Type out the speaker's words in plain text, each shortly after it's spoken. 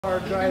Car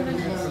driving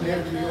from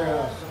here to your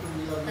house?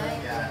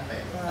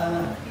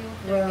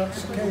 Well,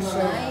 it's a case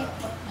of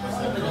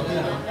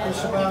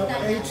it's about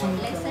 18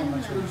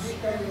 kilometers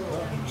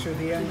to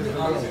the end of the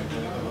road,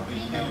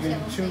 and then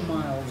 2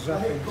 miles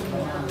up into the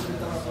mountains.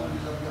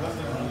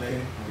 Okay.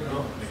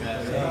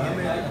 So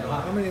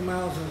how many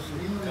miles is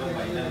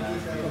kilometer?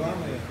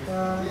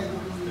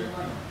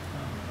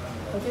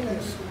 I think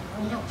it's,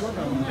 I'm not good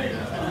on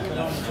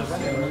kilometers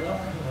anyway.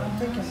 I'm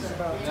thinking it's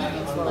about 10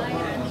 or 12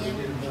 miles. 2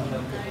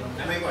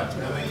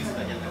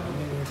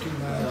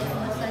 miles.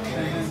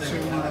 And then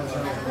 2 miles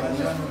on a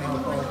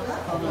terrible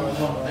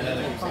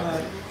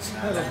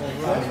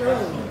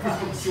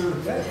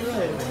That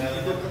road.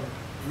 road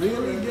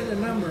really did a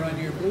number on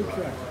your blue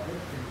truck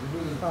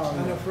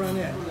on the front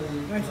end.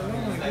 I said, oh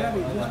my God,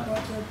 he just bought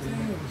that thing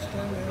and it's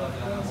time to have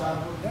it done.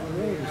 That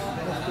road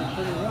must be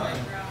pretty rough.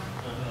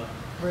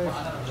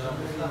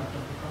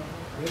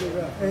 Really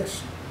rough.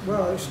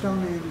 It's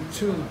done in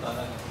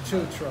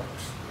two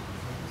trucks.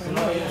 I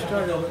know you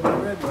started with the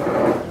red one.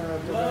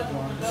 The red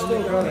one.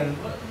 Still got it.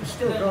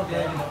 Still got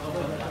it.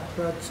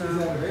 But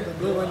The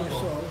blue one you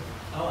sold.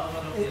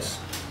 it's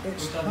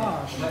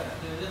harsh.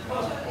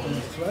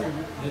 It's right.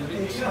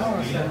 It's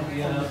harsh on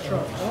the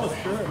truck. Oh,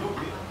 sure.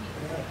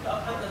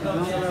 Not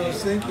what I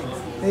was thinking.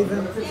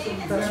 Even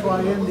that's why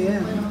in the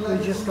end we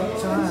just got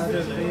tired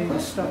of being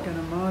stuck in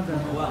a mud,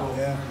 and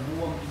Yeah.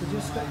 we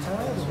just got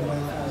tired of it.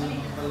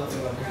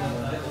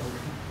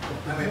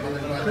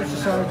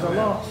 Criticized a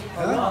lot.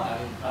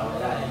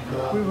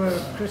 We were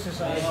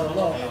criticized a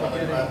lot for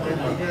getting what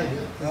we did.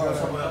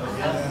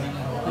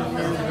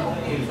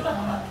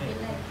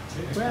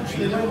 We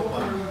actually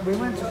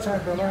went to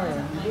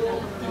Tagalera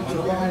to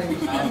buy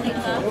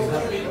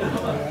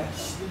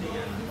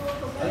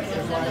it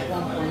was like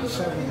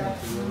 1.7 and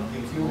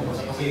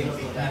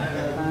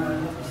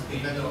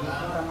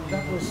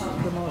that was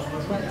the most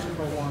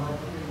practical one.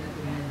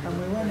 And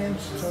we went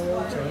into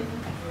Toyota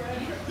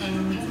and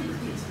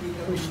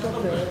we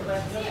stopped there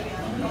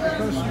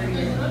because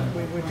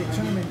we were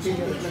determined to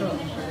get a truck.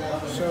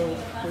 So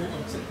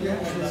we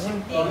actually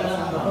went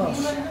on the bus.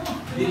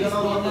 We got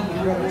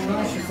a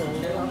tricycle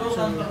up to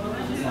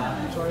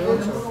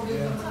Toyota.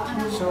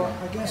 So I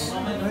guess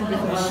maybe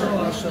they saw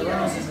us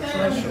around in the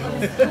tricycle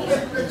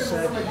and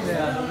said,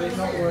 yeah, it's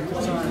not worth the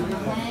time.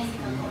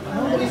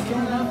 Nobody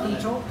came up and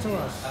talked to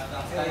us.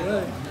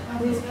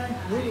 We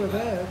were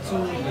there to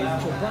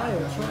buy a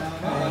truck.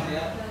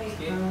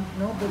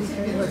 Nobody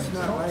came. It's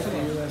not like the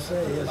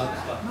USA, is it?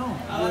 No.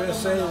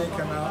 USA, they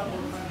come out,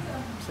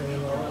 say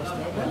hello,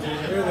 stuff.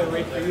 Here they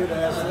wait for you to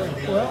ask them.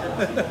 Well,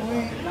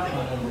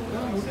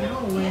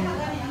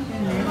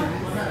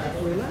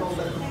 we left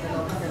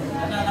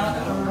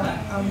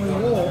and we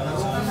walked.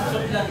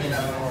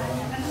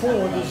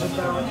 Ford is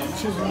about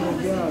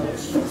 200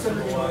 yards from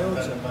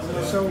Toyota,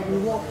 so we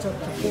walked up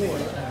to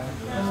Ford.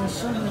 And as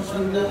soon as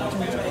we walked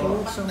into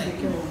Ford, somebody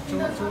came and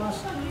talked to us.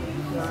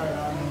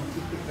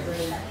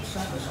 They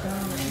sat us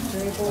down at the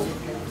table,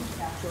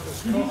 got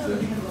us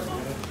coffee,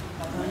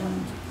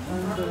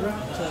 and the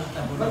Raptor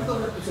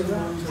was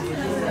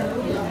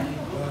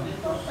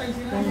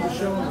on the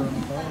showroom.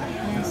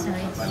 So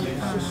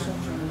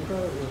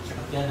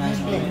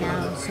it's maybe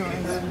now, so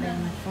it's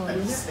been for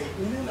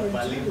We never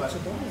intended to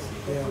buy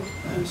it.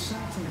 We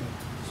sat in it.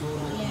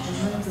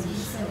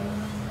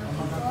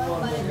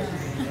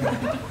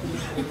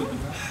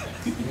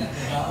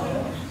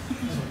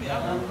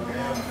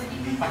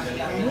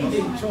 We've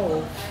been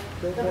told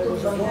that there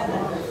was a lot of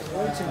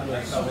waiting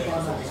list and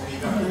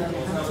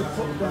to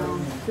put down,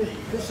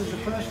 this is the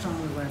first time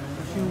we went, a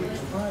few weeks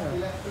prior,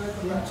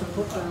 we had to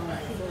put down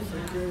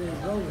security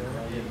and go there.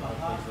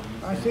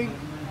 I think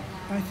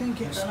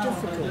it's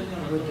difficult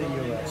with the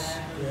US,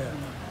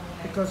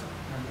 because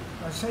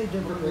I say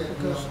difficult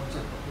because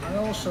I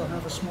also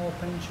have a small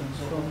pension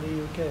from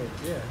the UK.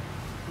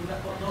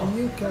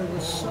 The UK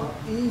was so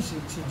easy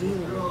to deal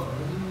with.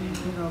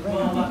 You know, they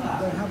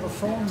have a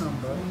phone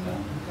number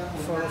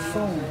for a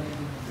phone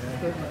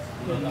that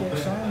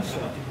gets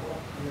answered.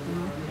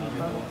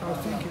 I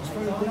think it's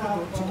very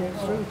difficult to get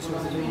through to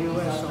the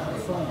US on the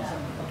phone.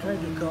 I tried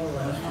to call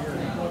last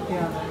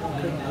year.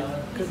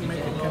 Couldn't make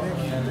a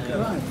connection because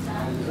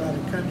out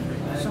of country.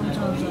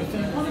 Sometimes I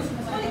think that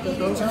the So what do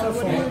you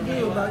telephone, do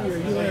about your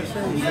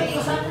USA?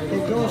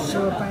 it goes to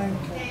a bank,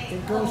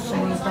 it goes to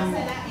my bank,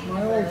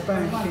 my old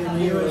bank in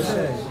the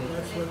USA.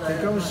 It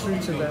goes through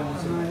to them,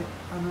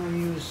 and I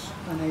use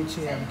an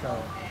ATM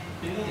card.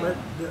 But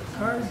the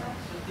card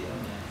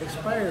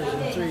expires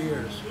in 3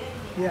 years.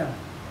 Yeah.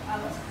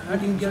 How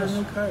do you get a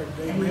new card?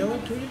 They mail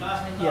it to you?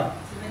 Yeah.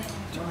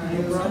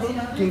 You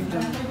give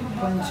them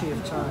plenty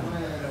of time.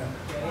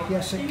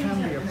 Yes, it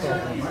can be a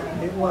problem.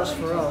 It was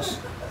for us,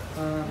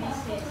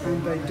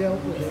 and they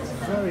dealt with it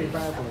very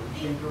badly.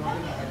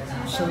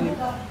 So you've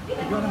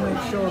got to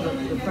make sure that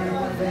the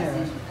bank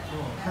there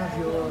have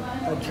your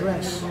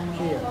address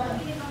here.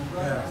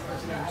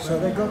 So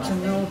they got to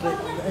know that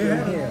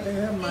you're here. They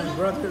have my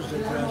brother's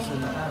address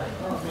in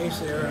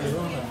Mesa,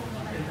 Arizona.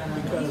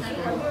 because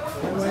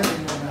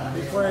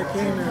before I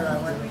came here, I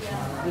went and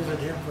visited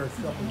him for a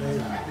couple of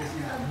days,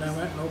 and I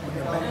went and opened a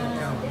bank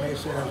account in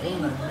Mesa,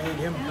 Arizona, and made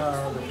him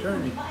power of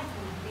attorney.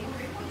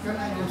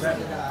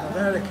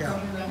 That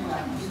account.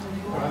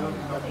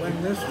 But when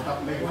this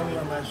one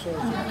of my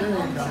Social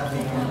Security comes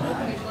in,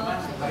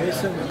 they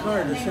send the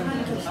card to send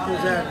it to his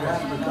address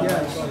because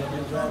I call it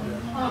his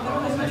address.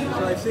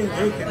 So I think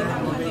he can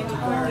activate the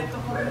card,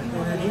 and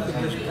then he can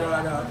just draw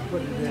it out and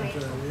put it into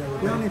the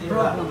other. The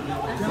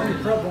only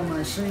problem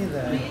I see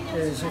there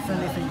is if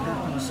anything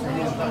happens to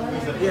him.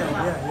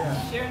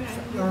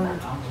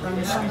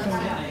 And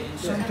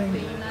something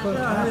could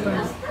happen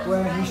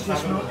where he's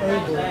just not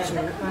able to act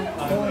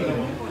for you.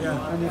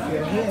 Yeah. And if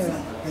you're here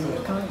and you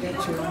can't get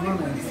to your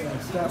money,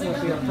 that would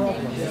be a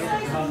problem.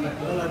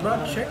 Well, I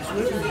brought checks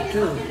with me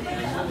too.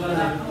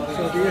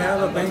 So do you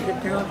have a bank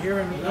account here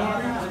in the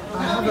Philippines?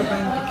 I have a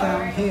bank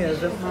account here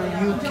that my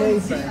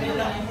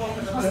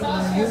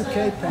UK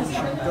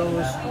pension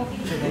goes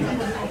to the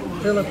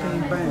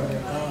Philippine bank.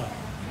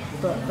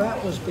 But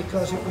that was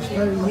because it was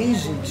very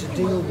easy to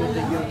deal with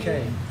the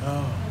UK.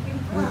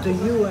 With the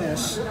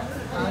US,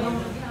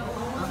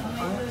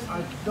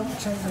 I don't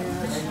take me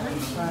as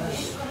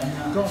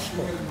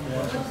gospel,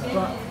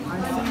 but I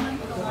think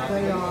that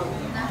they are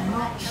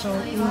not so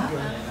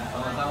eager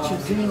to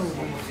deal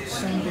with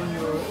sending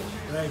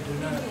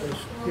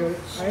your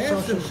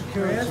social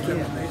security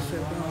in.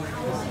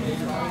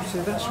 So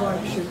that's why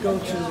you should go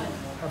to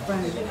a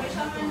bank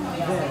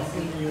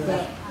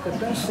there. The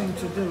best thing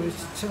to do is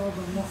to tell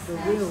them what the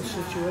real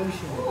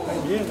situation is. I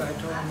did. I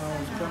told them I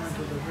was coming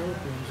to the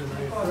Philippines and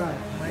I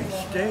might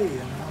stay,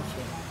 and also.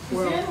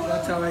 Well,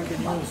 that's how I can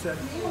use that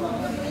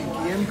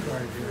ATM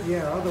card here.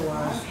 Yeah,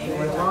 otherwise the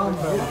alarm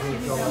bell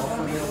would go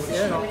off and it would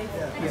stop.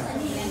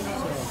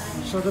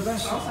 So the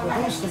best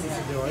thing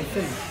to do, I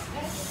think,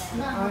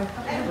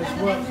 has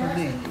worked for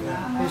me,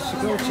 is to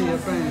go to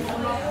your bank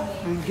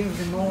and give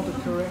them all the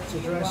correct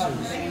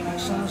addresses. It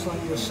sounds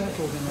like you're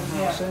settled in the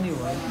house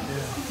anyway.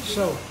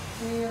 So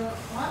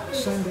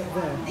send it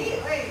there,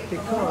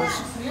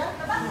 because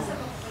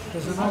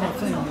there's another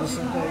thing is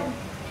that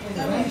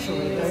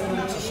eventually they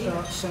want to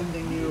start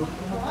sending you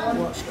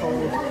what's called,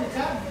 in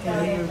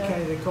the UK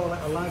they call it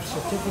a life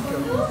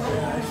certificate.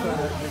 Yeah, I saw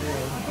that video.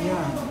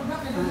 Yeah,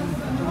 and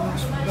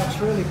that's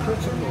really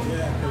critical,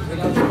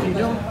 because if you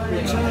don't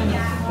return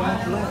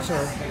that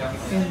letter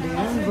in the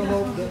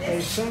envelope that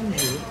they send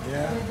you,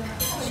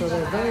 so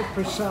they're very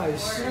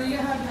precise,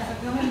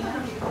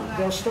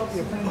 they'll stop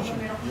your pension.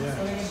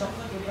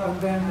 And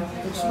then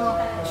it's not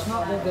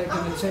that they're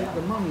going to take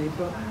the money,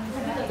 but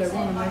they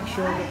want to make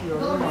sure that you're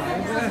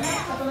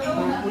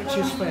alive, which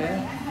is fair.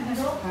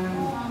 And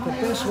the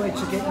best way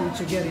to get you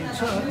to get in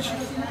touch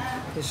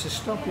is to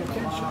stop your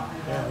pension.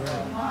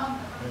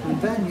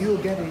 And then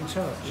you'll get in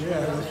touch.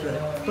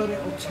 But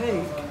it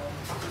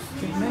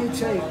may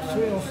take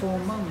 3 or 4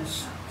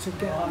 months to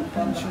get the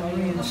pension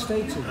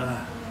reinstated.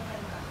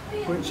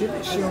 Which, if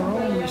it's your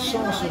only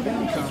source of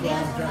income,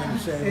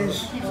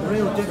 is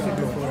real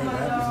difficult for it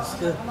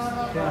to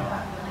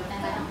happen.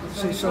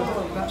 See, so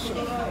that's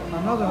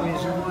another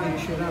reason why you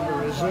should have a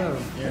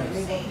reserve,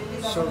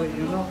 so that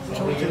you're not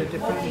totally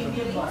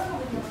dependent.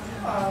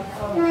 I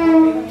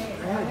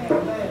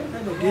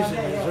had a decent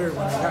reserve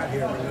when I got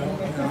here,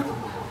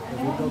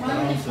 we built the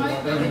house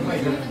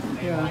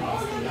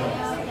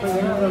But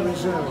you have a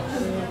reserve.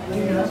 Do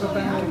you have a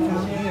bank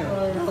account here?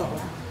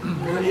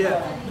 Not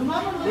yet.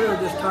 We were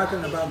just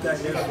talking about that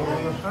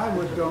yesterday. I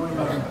would go in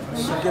there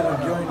and get a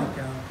joint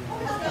account.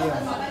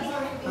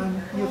 And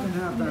you can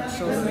have that.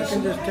 So I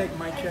can just take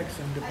my checks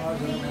and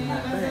deposit them in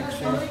that bank,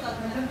 so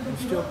and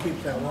still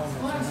keep that loan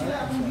that's in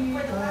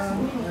Arkansas.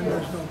 And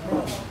there's no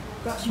problem.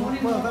 That's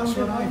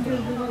what I do.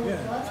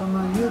 For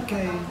my UK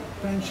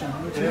pension,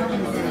 which is only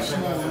very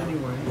small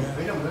anyway,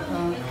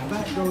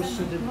 that goes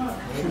to the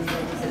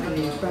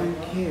bank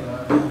here.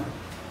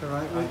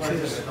 Right,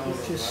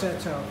 which is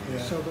set up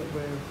so that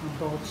we're on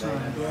both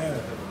sides.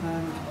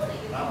 And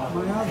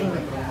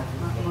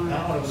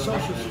my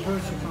social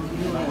security from the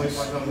US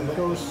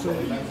goes to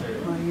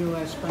my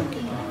US bank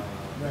account,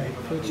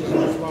 which is in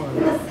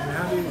Florida. And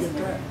how do you get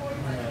that?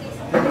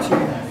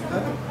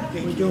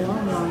 ATM. We do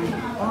online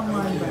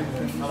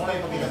banking, and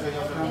we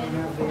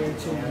have the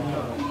ATM.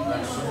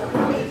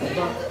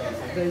 But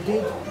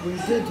we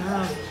did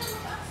have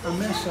a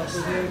mess up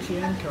with the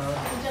ATM card.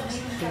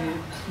 The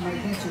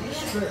magnetic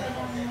strip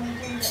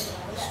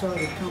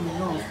started coming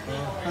off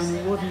and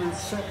it wouldn't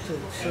accept it,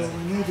 so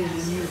we needed a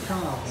new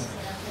card.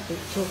 It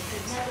took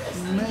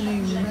many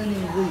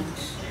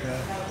weeks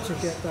to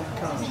get that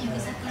card,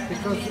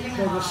 because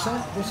they were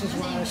sent, this is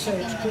why I say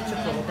it's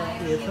critical about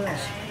the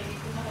address,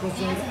 because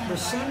they were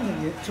sending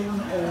it to an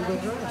old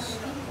address.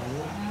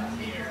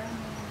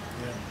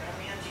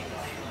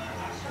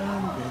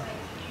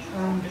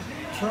 And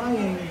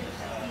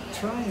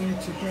trying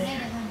to get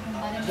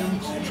them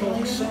to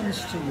talk sense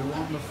to you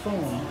on the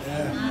phone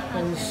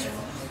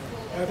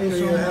is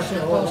you have to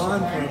hold on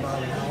for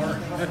about an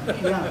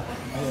hour.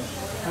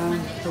 And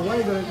the way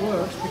that it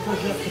works, because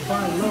you have to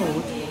buy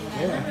load,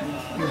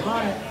 You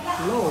buy it,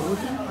 load,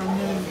 and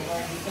then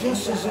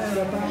just as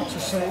they're about to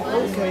say,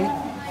 okay,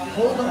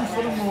 hold on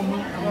for a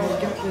moment and we'll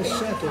get this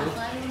settled,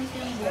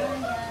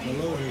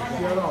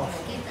 you're off.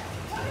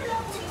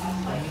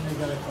 And then you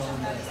gotta call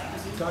them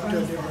back. Talk to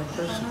a different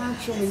person. And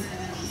actually,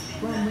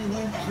 when we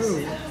went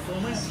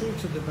through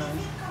to the bank,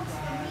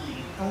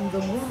 and the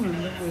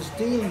woman that was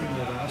dealing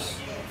with us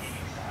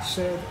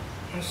said,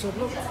 I said,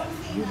 look,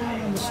 you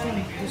don't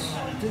understand,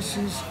 this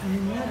is an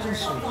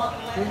emergency. I'm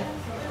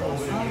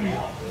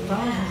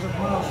thousands of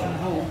miles from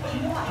home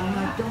and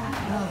I don't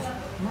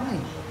have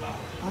money.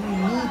 I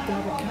need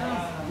that account,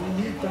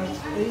 I need that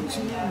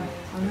ATM,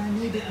 and I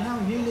need it now.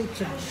 You need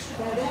to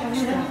spread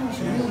extra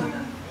to me.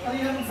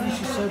 And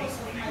she said,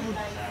 well,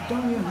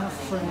 don't you have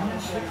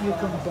friends that you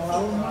can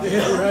borrow money?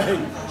 Yeah, right.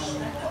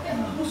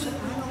 I said,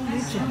 I don't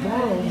need to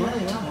borrow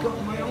money, I've got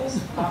my own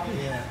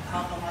money.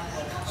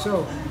 Yeah.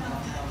 So,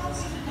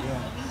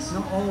 Yeah.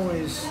 not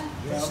always,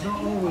 it's not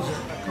always a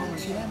common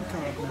ATM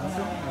card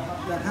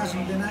now that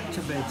hasn't been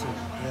activated.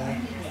 Yeah.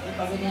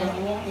 But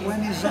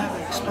when is that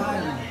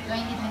expiring?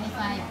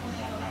 2025.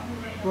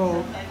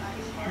 Well,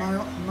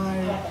 my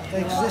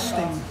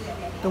existing,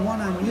 the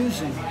one I'm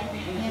using,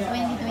 Yeah,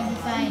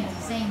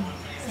 2025. Same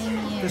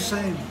year. the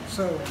same.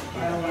 So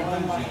I know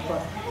I'm using.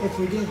 But if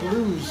we did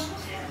lose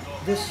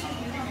this,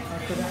 I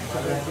could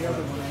activate the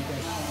other one, I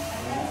guess.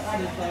 So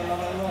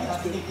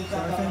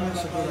I think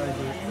that's a good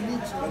idea. We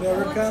need to,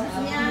 Whatever comes,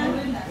 Yeah,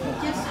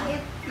 just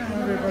it.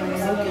 everybody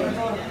okay.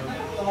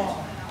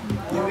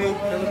 you eat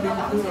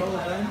Filipino food all the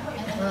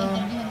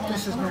time.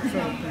 This is not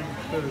Philippine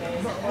food.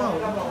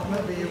 Well,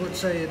 maybe you would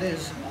say it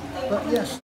is. But yes.